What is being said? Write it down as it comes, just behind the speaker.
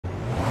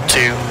2,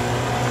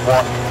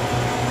 1,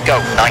 go.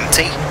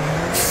 90,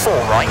 4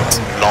 right,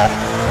 long,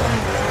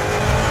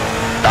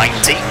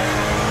 90,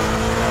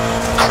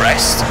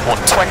 crest,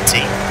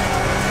 120,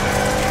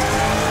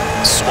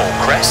 small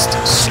crest,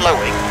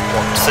 slowing,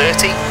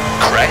 130,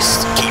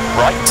 crest, keep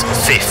right,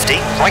 50,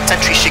 right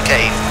entry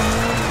chicane,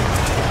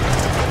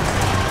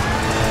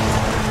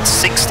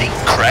 60,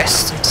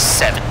 crest,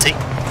 70,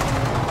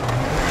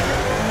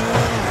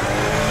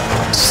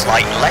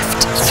 slight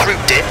left, through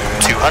dip,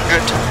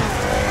 200,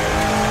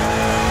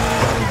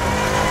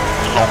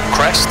 long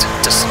crest,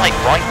 to slight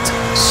right,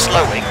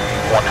 slowing,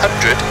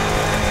 100,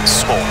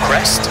 small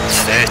crest,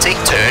 30,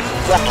 turn,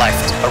 1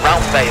 left,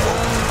 around Vale,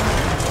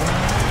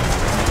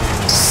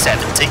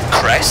 70,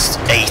 crest,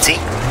 80,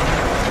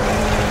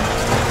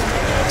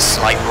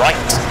 slight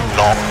right,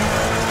 long,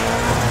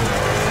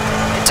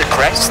 into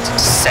crest,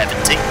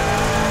 70,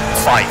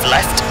 5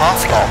 left,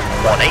 half long,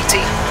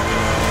 180,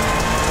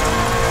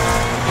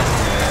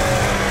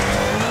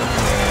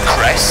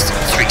 crest,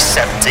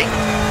 370,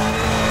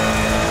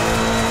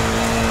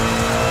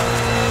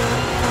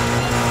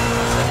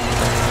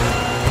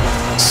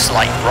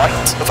 slight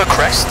right of a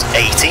crest,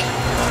 80,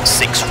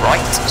 6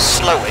 right,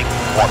 slowing,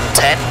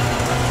 110,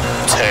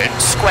 turn,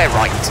 square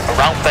right,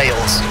 around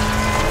Bales,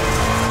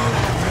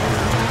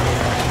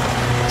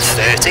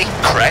 30,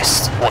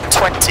 crest,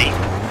 120,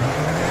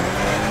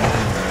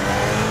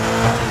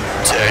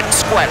 turn,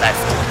 square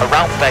left,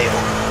 around Bale,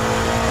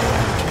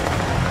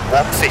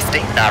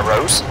 150,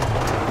 narrows,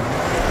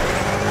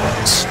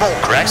 small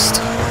crest,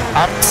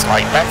 and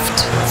slight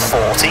left,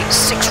 40,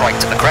 6 right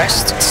to the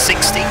crest,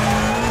 60,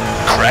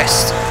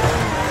 crest,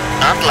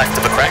 and left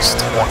of a crest,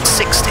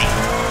 160,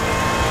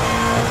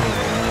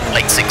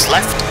 late 6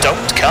 left, don't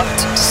cut,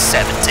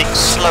 70,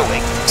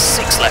 slowing,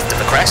 6 left of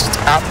the crest,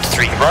 and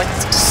 3 right,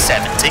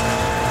 70,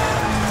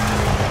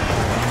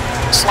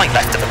 slight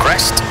left of the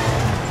crest,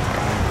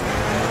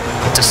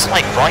 to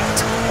slight right,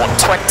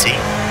 120,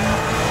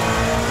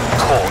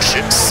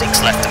 caution,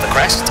 6 left of the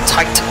crest,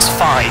 tightens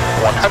 5,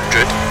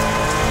 100,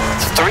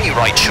 3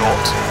 right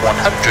short,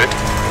 100,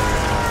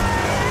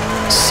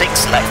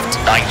 6 left,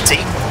 90,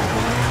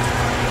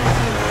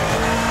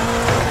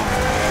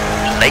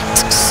 late,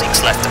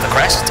 6 left of the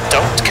crest,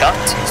 don't cut,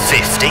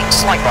 50,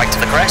 slight right of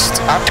the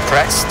crest, and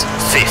crest,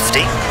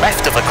 50,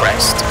 left of the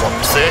crest,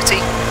 130,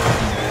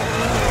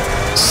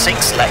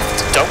 6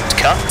 left, don't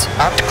cut,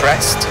 and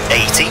crest,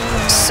 80,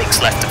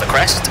 6 left of the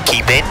crest,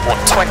 keep in,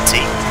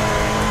 120,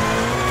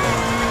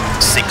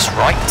 6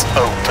 right,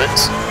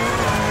 opens,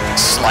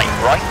 slight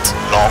right,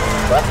 long,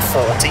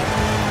 140,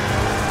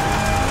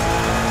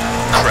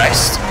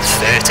 crest,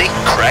 30,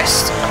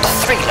 crest, and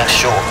 3 left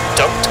short,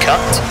 don't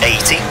cut,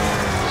 80,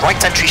 right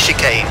entry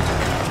chicane,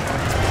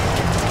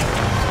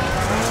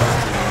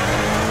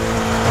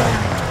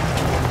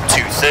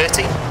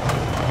 230,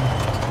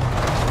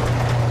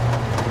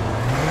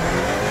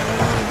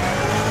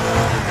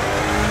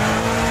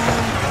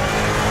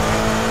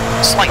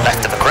 slight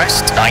left of the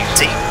crest,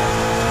 90,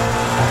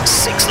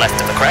 6 left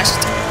of the crest,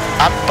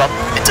 and bump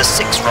into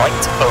 6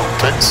 right,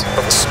 opens,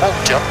 of a small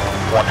jump,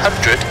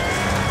 100,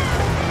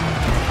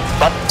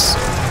 bumps,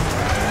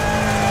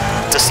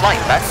 to slight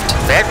left,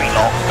 very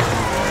long,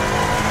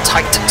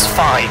 tightens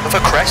 5 of a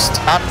crest,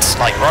 and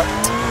slight right,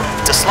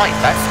 to slight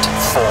left,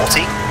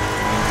 40,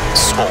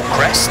 small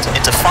crest,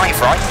 into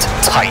 5 right,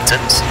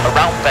 tightens,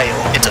 around Bale,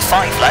 into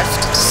 5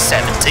 left,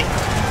 70,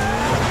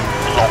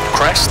 long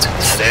crest,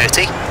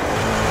 30,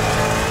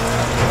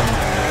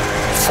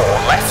 4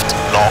 left,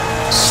 long,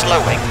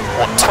 slowing,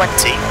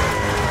 120,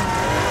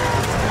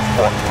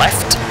 1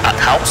 left, at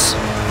house,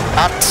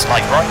 and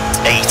slight right,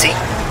 80,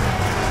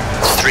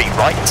 3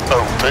 right,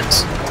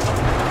 opens,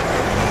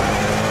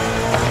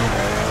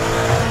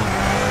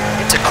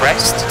 into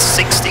crest,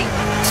 60,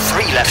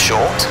 3 left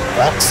short,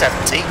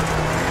 170,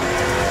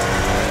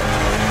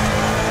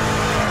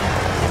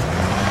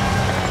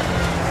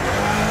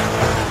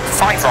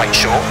 5 right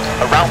short,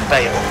 around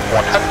Bale,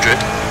 100,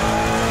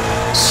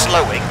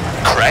 slowing,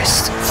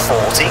 crest,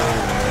 40,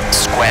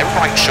 square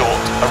right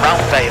short,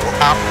 around Bale,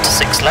 and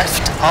 6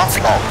 left, half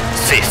long,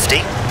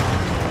 50,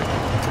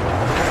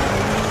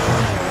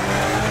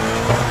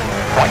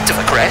 right of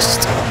a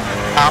crest,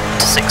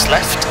 and 6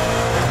 left,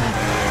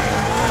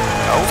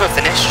 over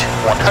finish,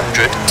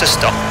 100 to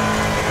stop.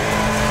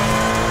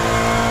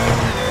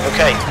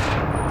 Okay,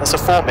 that's a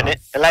 4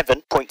 minute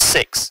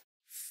 11.6.